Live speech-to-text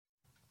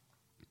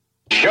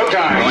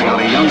Showtime! Going on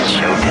a young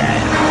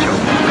showtime. Joe,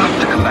 got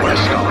to come back a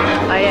star.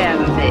 I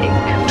am big.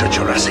 To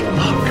Jurassic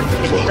Park.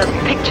 It's the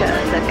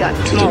pictures that got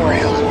small.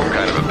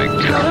 Kind of a big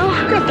deal.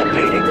 Get the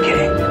painting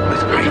king.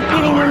 With great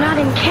Repeating, we're not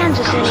in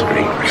Kansas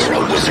anymore.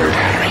 hero wizard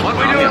Harry. What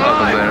we doing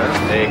live?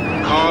 They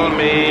call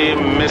me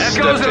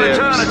Mr. Echoes of Tibbs.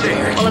 eternity.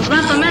 Well, it's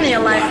not the many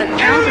of life that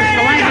counts, it's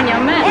the life in your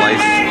men.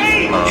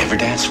 Life Ever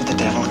dance with the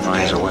devil in the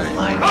finds bed? a way.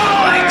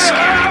 Like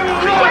scary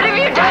movie. What have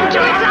you done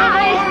to its eyes?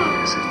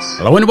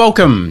 Hello and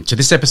welcome to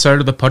this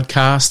episode of the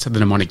podcast, The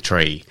Mnemonic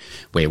Tree,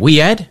 where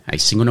we add a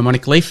single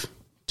mnemonic leaf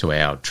to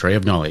our tree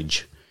of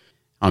knowledge.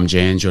 I'm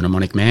Jans, your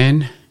mnemonic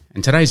man,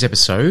 and today's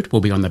episode will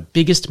be on the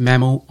biggest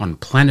mammal on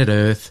planet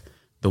Earth,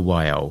 the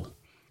whale.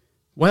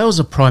 Whales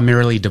are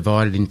primarily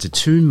divided into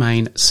two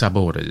main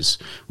suborders,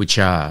 which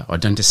are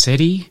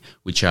Odontoceti,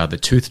 which are the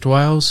toothed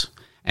whales,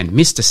 and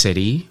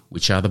Mystaceti,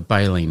 which are the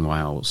baleen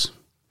whales.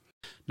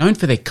 Known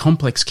for their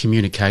complex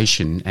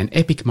communication and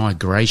epic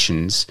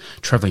migrations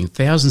travelling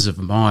thousands of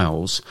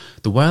miles,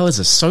 the whale is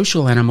a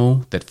social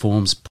animal that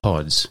forms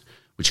pods,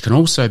 which can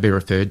also be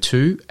referred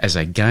to as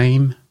a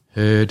game,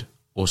 herd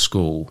or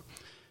school.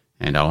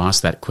 And I'll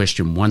ask that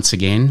question once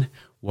again,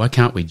 why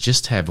can't we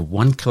just have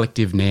one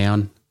collective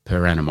noun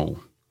per animal?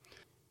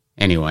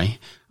 Anyway,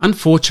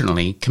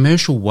 unfortunately,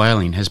 commercial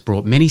whaling has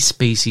brought many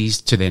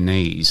species to their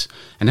knees,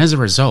 and as a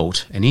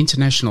result, an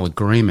international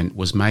agreement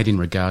was made in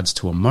regards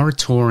to a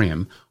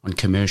moratorium on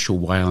commercial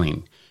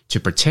whaling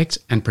to protect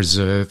and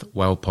preserve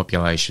whale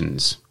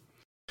populations.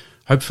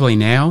 Hopefully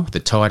now the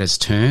tide has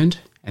turned,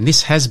 and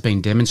this has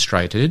been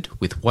demonstrated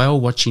with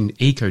whale-watching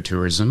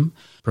ecotourism,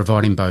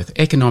 providing both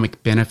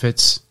economic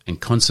benefits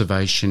and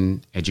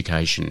conservation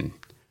education.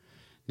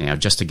 Now,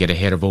 just to get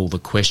ahead of all the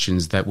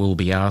questions that will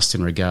be asked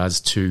in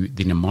regards to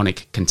the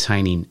mnemonic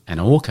containing an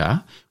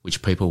orca,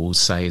 which people will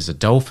say is a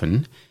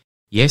dolphin,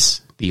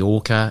 yes, the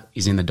orca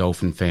is in the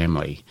dolphin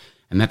family,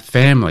 and that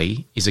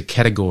family is a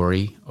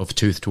category of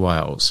toothed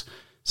whales.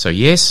 So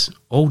yes,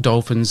 all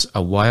dolphins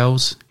are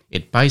whales.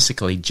 It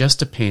basically just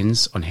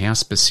depends on how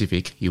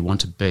specific you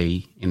want to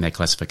be in their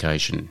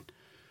classification.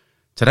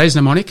 Today's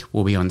mnemonic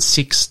will be on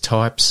 6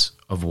 types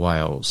of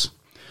whales.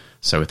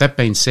 So with that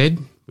being said,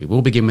 we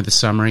will begin with a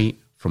summary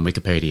from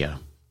Wikipedia.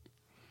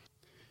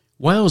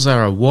 Whales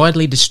are a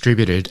widely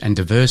distributed and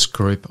diverse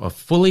group of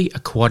fully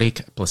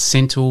aquatic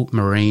placental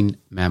marine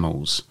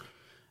mammals.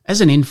 As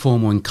an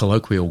informal and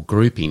colloquial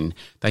grouping,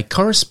 they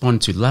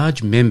correspond to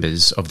large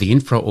members of the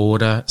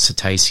infraorder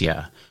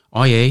Cetacea,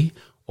 i.e.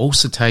 all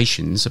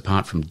cetaceans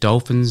apart from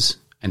dolphins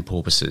and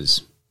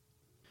porpoises.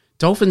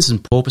 Dolphins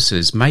and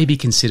porpoises may be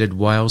considered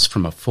whales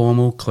from a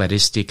formal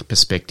cladistic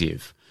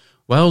perspective.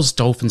 Whales,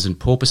 dolphins and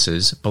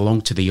porpoises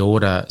belong to the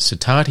order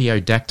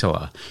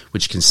Cetatiodactyla,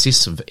 which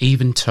consists of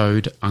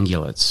even-toed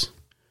ungulates.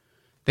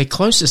 Their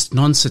closest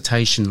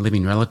non-cetacean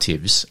living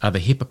relatives are the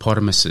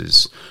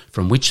hippopotamuses,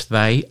 from which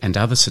they and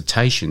other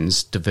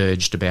cetaceans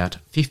diverged about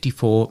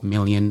 54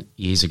 million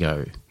years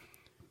ago.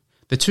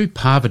 The two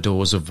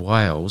parvidors of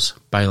whales,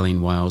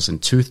 baleen whales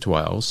and toothed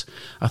whales,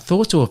 are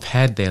thought to have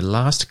had their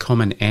last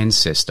common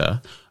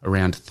ancestor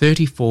around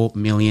 34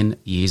 million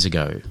years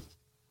ago.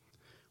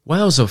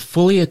 Whales are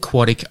fully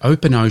aquatic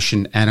open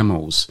ocean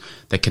animals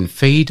that can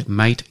feed,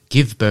 mate,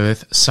 give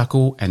birth,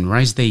 suckle and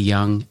raise their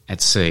young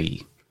at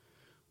sea.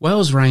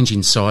 Whales range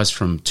in size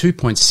from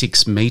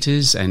 2.6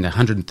 metres and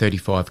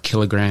 135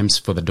 kilograms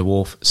for the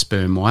dwarf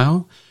sperm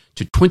whale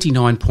to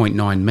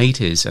 29.9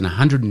 metres and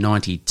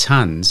 190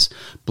 tonnes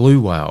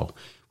blue whale,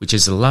 which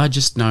is the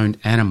largest known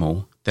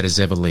animal that has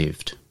ever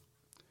lived.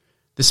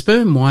 The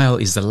sperm whale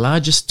is the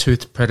largest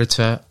toothed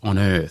predator on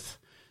Earth.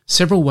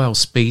 Several whale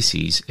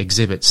species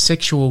exhibit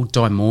sexual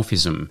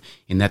dimorphism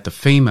in that the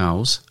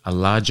females are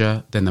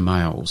larger than the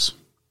males.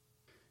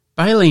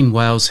 Baleen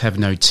whales have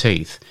no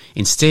teeth.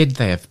 Instead,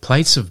 they have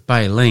plates of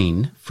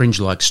baleen,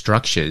 fringe-like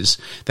structures,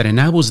 that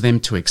enables them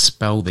to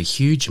expel the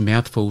huge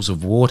mouthfuls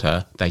of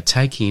water they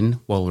take in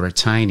while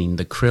retaining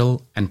the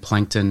krill and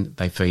plankton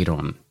they feed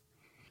on.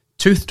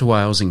 Toothed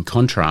whales, in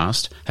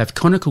contrast, have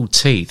conical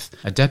teeth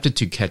adapted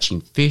to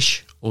catching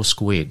fish or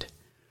squid.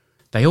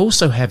 They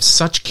also have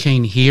such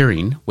keen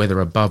hearing, whether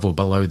above or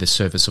below the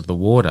surface of the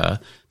water,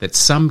 that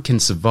some can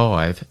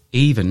survive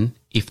even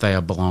if they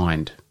are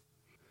blind.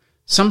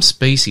 Some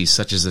species,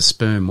 such as the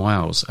sperm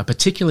whales, are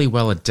particularly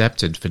well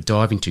adapted for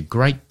diving to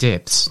great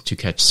depths to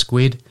catch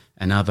squid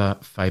and other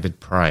favoured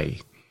prey.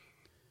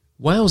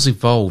 Whales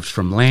evolved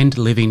from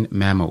land-living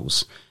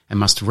mammals and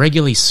must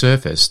regularly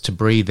surface to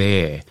breathe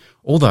air,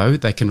 although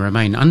they can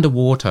remain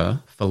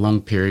underwater for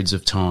long periods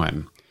of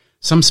time.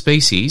 Some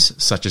species,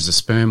 such as the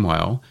sperm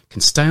whale, can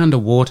stay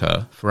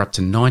underwater for up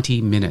to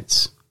 90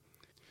 minutes.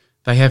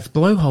 They have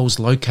blowholes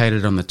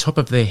located on the top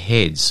of their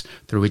heads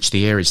through which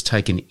the air is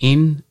taken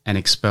in and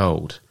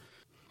expelled.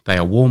 They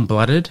are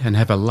warm-blooded and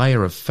have a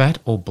layer of fat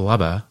or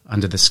blubber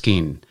under the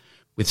skin,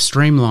 with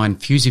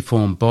streamlined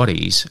fusiform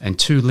bodies and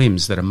 2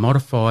 limbs that are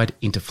modified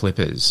into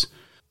flippers.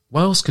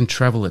 Whales can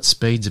travel at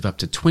speeds of up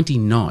to 20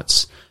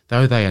 knots,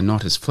 though they are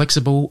not as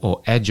flexible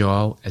or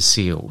agile as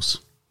seals.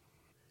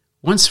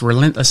 Once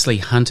relentlessly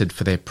hunted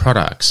for their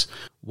products,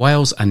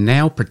 whales are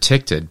now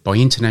protected by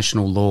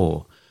international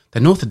law. The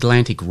North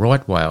Atlantic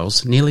right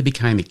whales nearly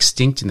became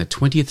extinct in the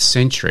 20th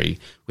century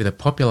with a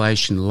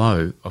population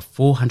low of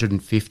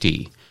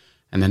 450,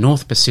 and the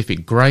North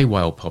Pacific grey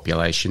whale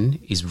population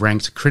is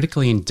ranked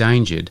critically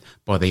endangered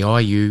by the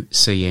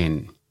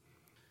IUCN.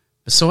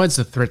 Besides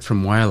the threat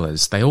from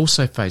whalers, they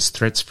also face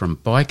threats from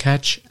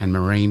bycatch and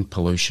marine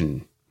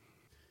pollution.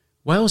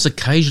 Whales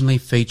occasionally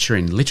feature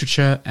in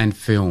literature and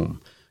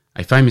film.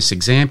 A famous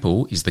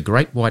example is the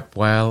great white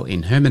whale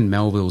in Herman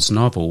Melville's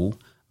novel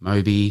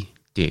Moby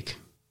Dick.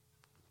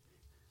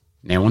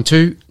 Now on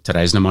to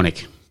today's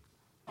mnemonic.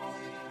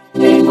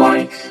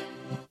 Mnemonic.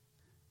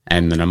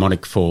 And the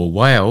mnemonic for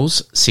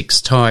whales,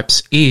 6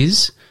 types,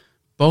 is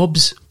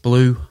Bob's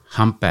Blue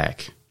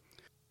Humpback.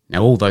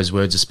 Now all those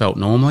words are spelt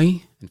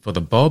normally, and for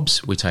the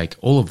Bobs we take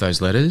all of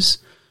those letters,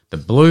 the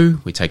blue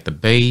we take the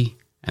B,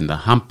 and the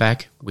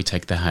humpback we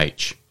take the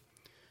H.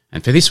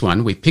 And for this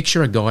one we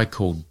picture a guy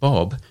called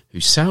Bob who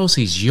sails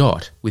his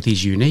yacht with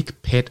his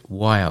unique pet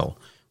whale,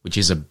 which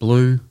is a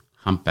blue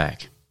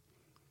humpback.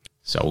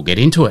 So we'll get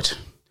into it.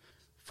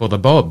 For the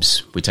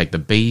Bobs, we take the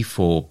B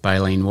for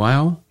baleen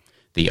whale,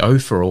 the O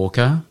for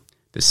orca,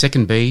 the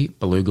second B,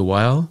 beluga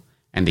whale,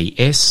 and the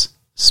S,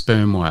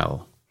 sperm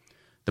whale.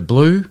 The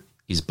blue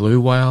is blue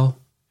whale,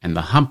 and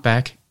the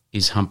humpback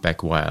is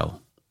humpback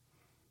whale.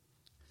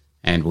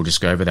 And we'll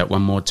just go over that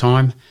one more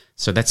time.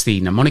 So that's the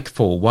mnemonic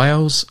for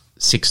whales,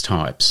 6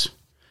 types.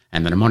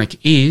 And the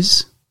mnemonic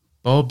is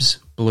Bob's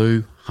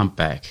Blue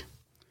Humpback.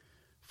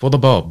 For the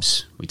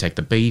Bobs, we take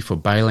the B for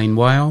baleen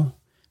whale,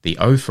 the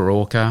O for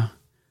orca,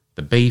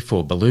 the B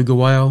for beluga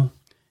whale,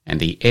 and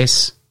the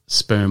S,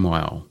 sperm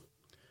whale.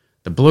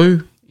 The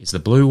blue is the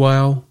blue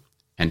whale,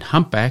 and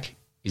humpback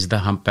is the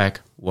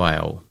humpback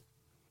whale.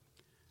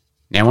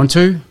 Now on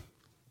to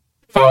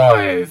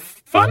 5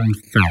 fun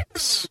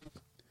facts.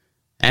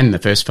 And the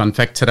first fun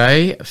fact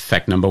today,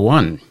 fact number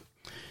 1.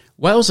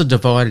 Whales are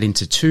divided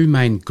into 2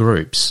 main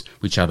groups,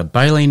 which are the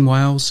baleen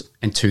whales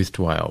and toothed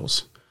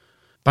whales.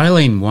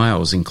 Baleen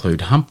whales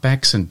include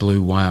humpbacks and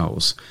blue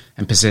whales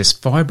and possess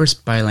fibrous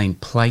baleen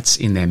plates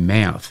in their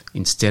mouth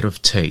instead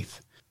of teeth,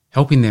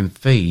 helping them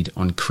feed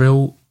on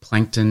krill,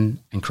 plankton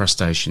and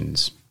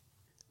crustaceans.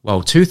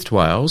 While toothed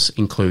whales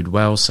include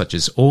whales such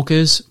as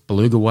orcas,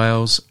 beluga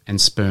whales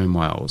and sperm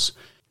whales,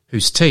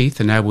 whose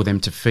teeth enable them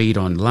to feed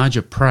on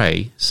larger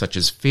prey such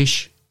as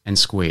fish and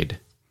squid.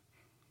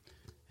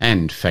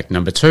 And fact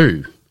number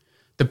 2.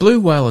 The blue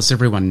whale, as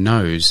everyone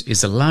knows, is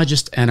the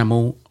largest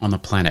animal on the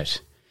planet.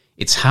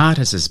 Its heart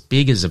is as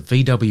big as a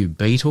VW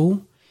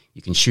Beetle,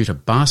 you can shoot a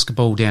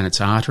basketball down its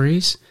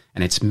arteries,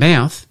 and its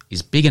mouth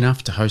is big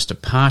enough to host a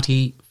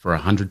party for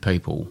 100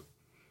 people.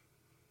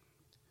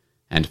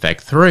 And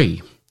fact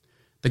 3.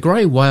 The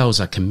grey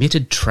whales are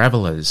committed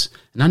travellers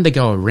and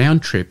undergo a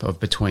round trip of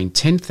between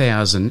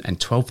 10,000 and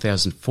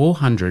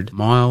 12,400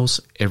 miles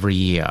every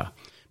year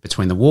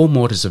between the warm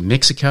waters of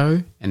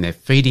Mexico and their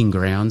feeding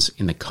grounds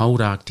in the cold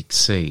Arctic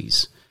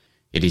seas.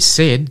 It is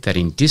said that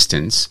in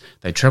distance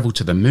they travel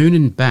to the moon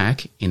and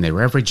back in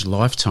their average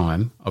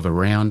lifetime of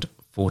around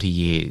 40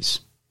 years.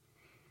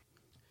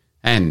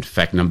 And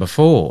fact number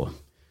 4.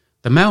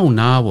 The male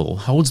narwhal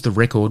holds the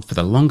record for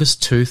the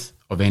longest tooth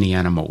of any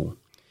animal.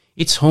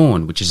 Its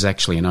horn, which is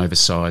actually an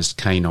oversized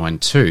canine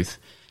tooth,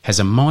 has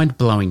a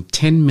mind-blowing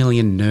 10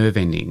 million nerve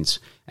endings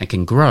and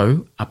can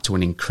grow up to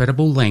an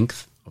incredible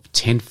length of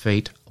 10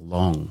 feet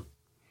long.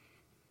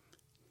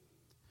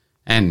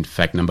 And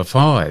fact number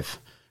 5.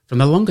 From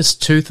the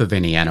longest tooth of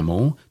any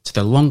animal to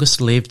the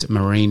longest-lived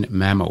marine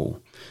mammal,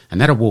 and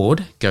that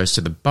award goes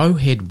to the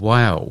bowhead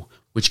whale,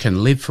 which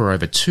can live for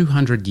over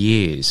 200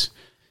 years.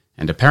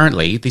 And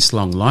apparently this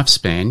long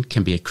lifespan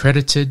can be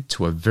accredited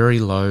to a very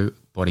low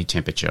body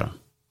temperature.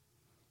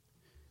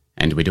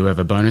 And we do have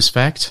a bonus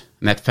fact,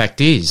 and that fact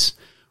is,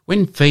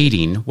 when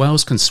feeding,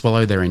 whales can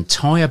swallow their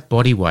entire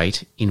body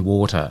weight in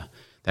water.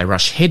 They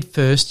rush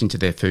headfirst into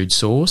their food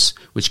source,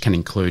 which can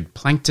include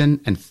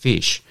plankton and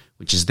fish,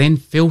 which is then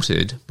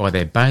filtered by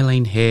their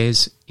baleen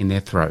hairs in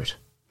their throat.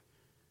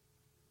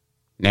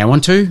 Now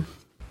on to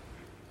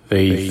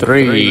The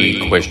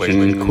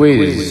 3-question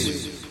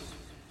quiz.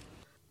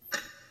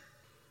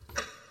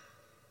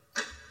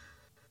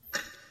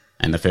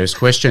 And the first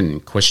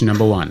question, question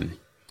number 1.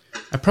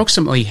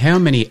 Approximately how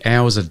many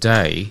hours a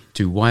day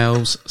do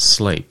whales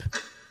sleep?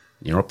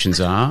 Your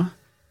options are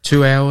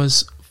 2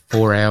 hours,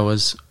 4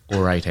 hours,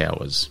 or 8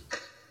 hours.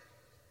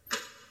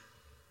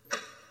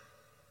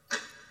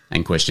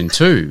 And question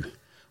 2.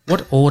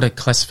 What order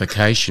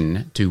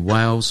classification do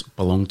whales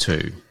belong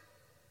to?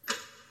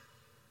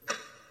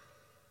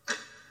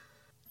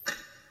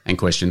 And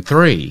question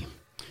 3.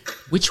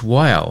 Which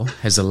whale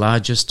has the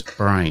largest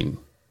brain?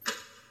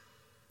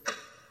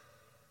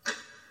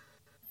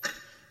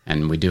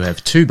 And we do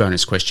have 2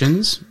 bonus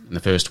questions. And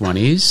the first one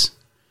is,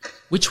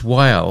 which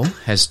whale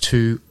has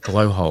 2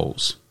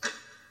 blowholes?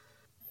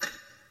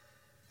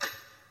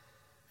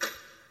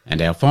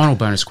 And our final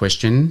bonus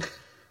question,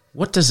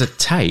 what does it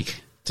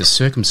take to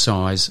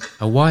circumcise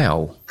a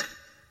whale?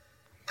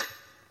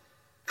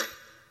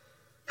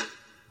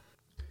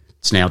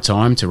 It's now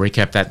time to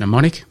recap that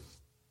mnemonic.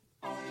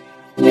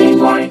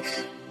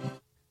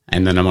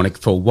 And the mnemonic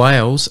for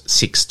whales,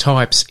 6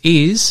 types,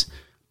 is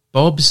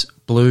Bob's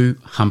Blue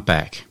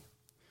Humpback.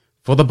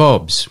 For the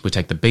Bobs, we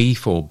take the B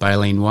for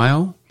baleen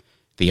whale,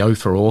 the O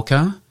for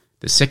orca,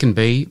 the second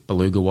B,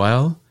 beluga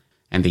whale,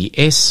 and the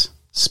S,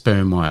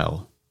 sperm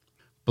whale.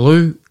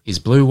 Blue is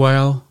blue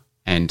whale,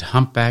 and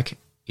humpback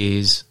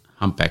is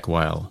humpback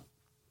whale.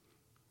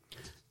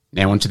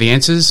 Now on to the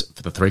answers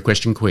for the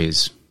 3-question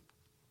quiz.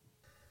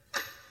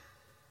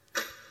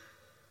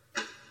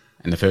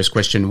 And the first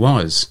question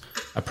was,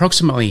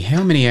 approximately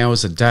how many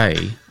hours a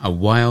day are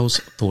whales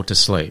thought to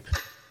sleep?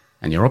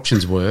 And your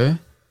options were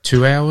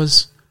 2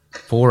 hours,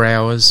 4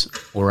 hours,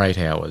 or 8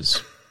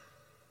 hours.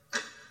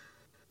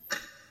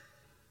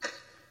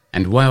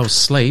 And whales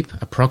sleep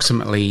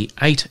approximately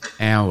 8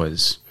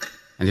 hours,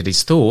 and it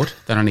is thought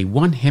that only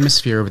one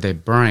hemisphere of their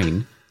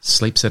brain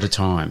sleeps at a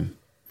time.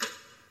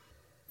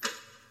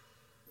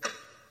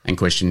 And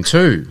question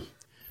 2,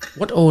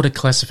 what order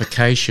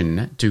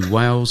classification do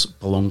whales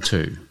belong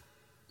to?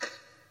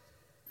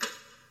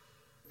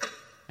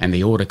 And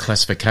the order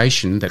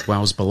classification that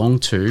whales belong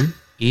to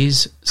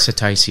is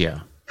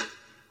Cetacea.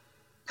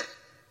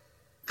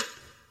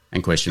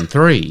 And question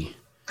 3,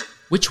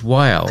 which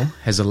whale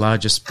has the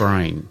largest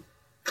brain?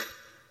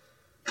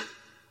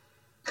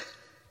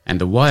 And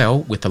the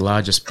whale with the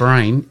largest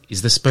brain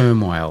is the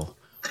sperm whale,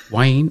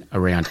 weighing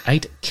around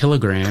 8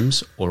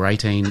 kilograms or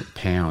 18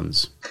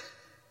 pounds.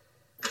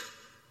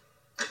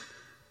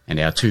 And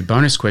our 2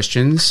 bonus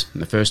questions,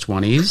 and the first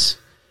one is,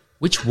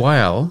 which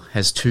whale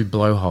has 2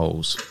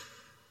 blowholes?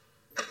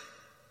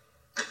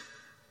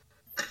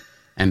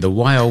 And the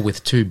whale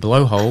with 2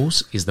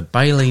 blowholes is the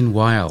baleen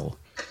whale,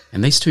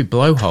 and these 2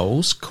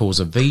 blowholes cause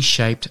a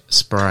V-shaped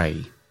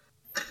spray.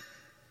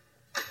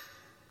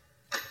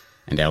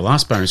 And our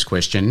last bonus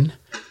question,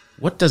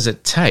 what does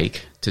it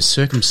take to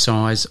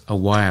circumcise a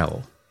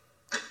whale?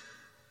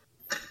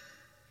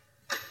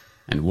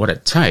 And what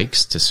it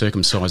takes to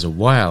circumcise a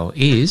whale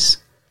is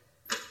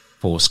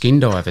 4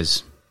 skin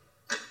divers.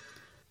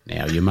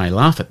 Now you may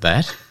laugh at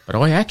that, but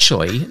I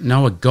actually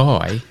know a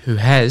guy who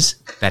has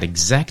that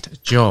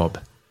exact job.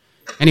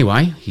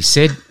 Anyway, he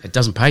said it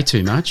doesn't pay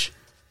too much,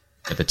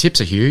 but the tips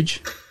are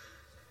huge.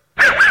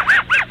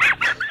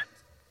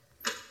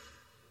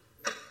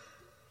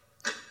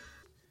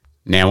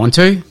 Now on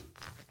to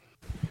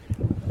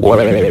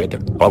Word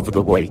of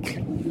the week.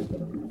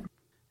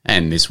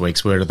 And this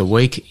week's word of the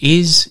week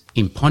is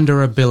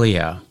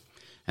imponderabilia,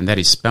 and that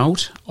is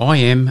spelt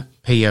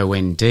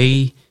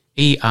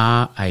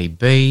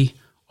IMPONDERABILIA.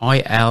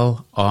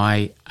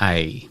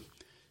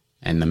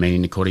 And the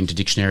meaning, according to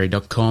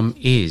dictionary.com,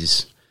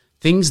 is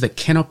things that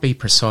cannot be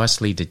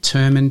precisely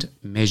determined,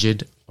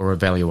 measured, or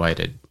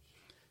evaluated.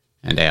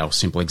 And our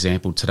simple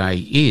example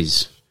today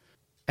is,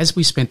 as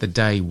we spent the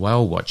day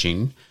whale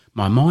watching,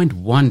 my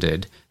mind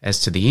wondered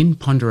as to the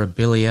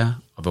imponderabilia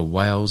of a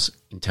whale's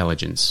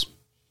intelligence.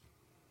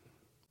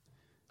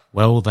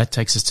 Well, that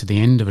takes us to the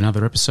end of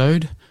another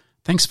episode.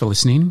 Thanks for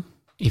listening.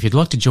 If you'd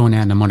like to join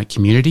our mnemonic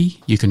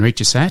community, you can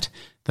reach us at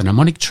the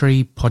Mnemonic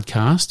Tree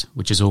Podcast,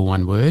 which is all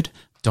one word,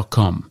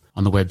 .com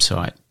on the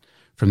website.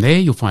 From there,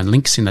 you'll find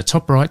links in the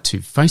top right to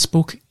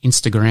Facebook,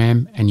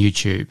 Instagram, and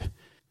YouTube.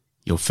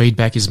 Your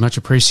feedback is much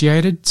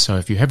appreciated, so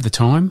if you have the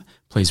time,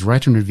 please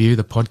rate and review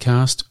the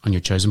podcast on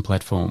your chosen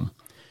platform.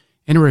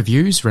 Any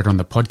reviews read on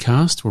the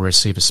podcast will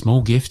receive a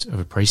small gift of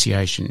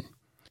appreciation.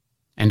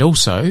 And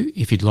also,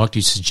 if you'd like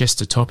to suggest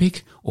a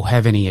topic or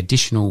have any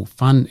additional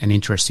fun and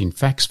interesting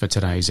facts for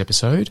today's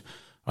episode,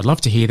 I'd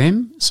love to hear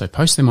them, so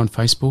post them on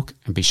Facebook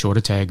and be sure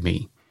to tag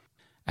me.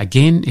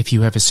 Again, if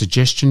you have a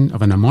suggestion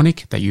of a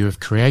mnemonic that you have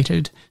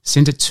created,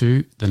 send it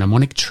to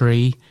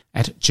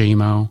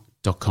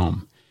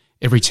themnemonictree@gmail.com.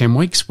 Every 10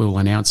 weeks, we'll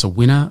announce a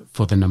winner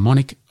for the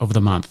mnemonic of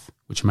the month,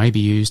 which may be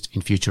used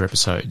in future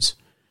episodes.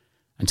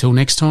 Until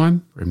next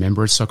time,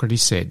 remember as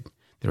Socrates said,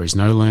 there is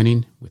no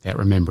learning without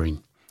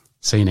remembering.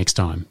 See you next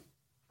time.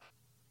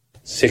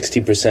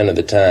 60% of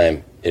the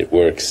time, it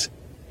works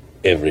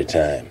every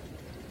time.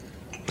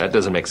 That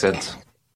doesn't make sense.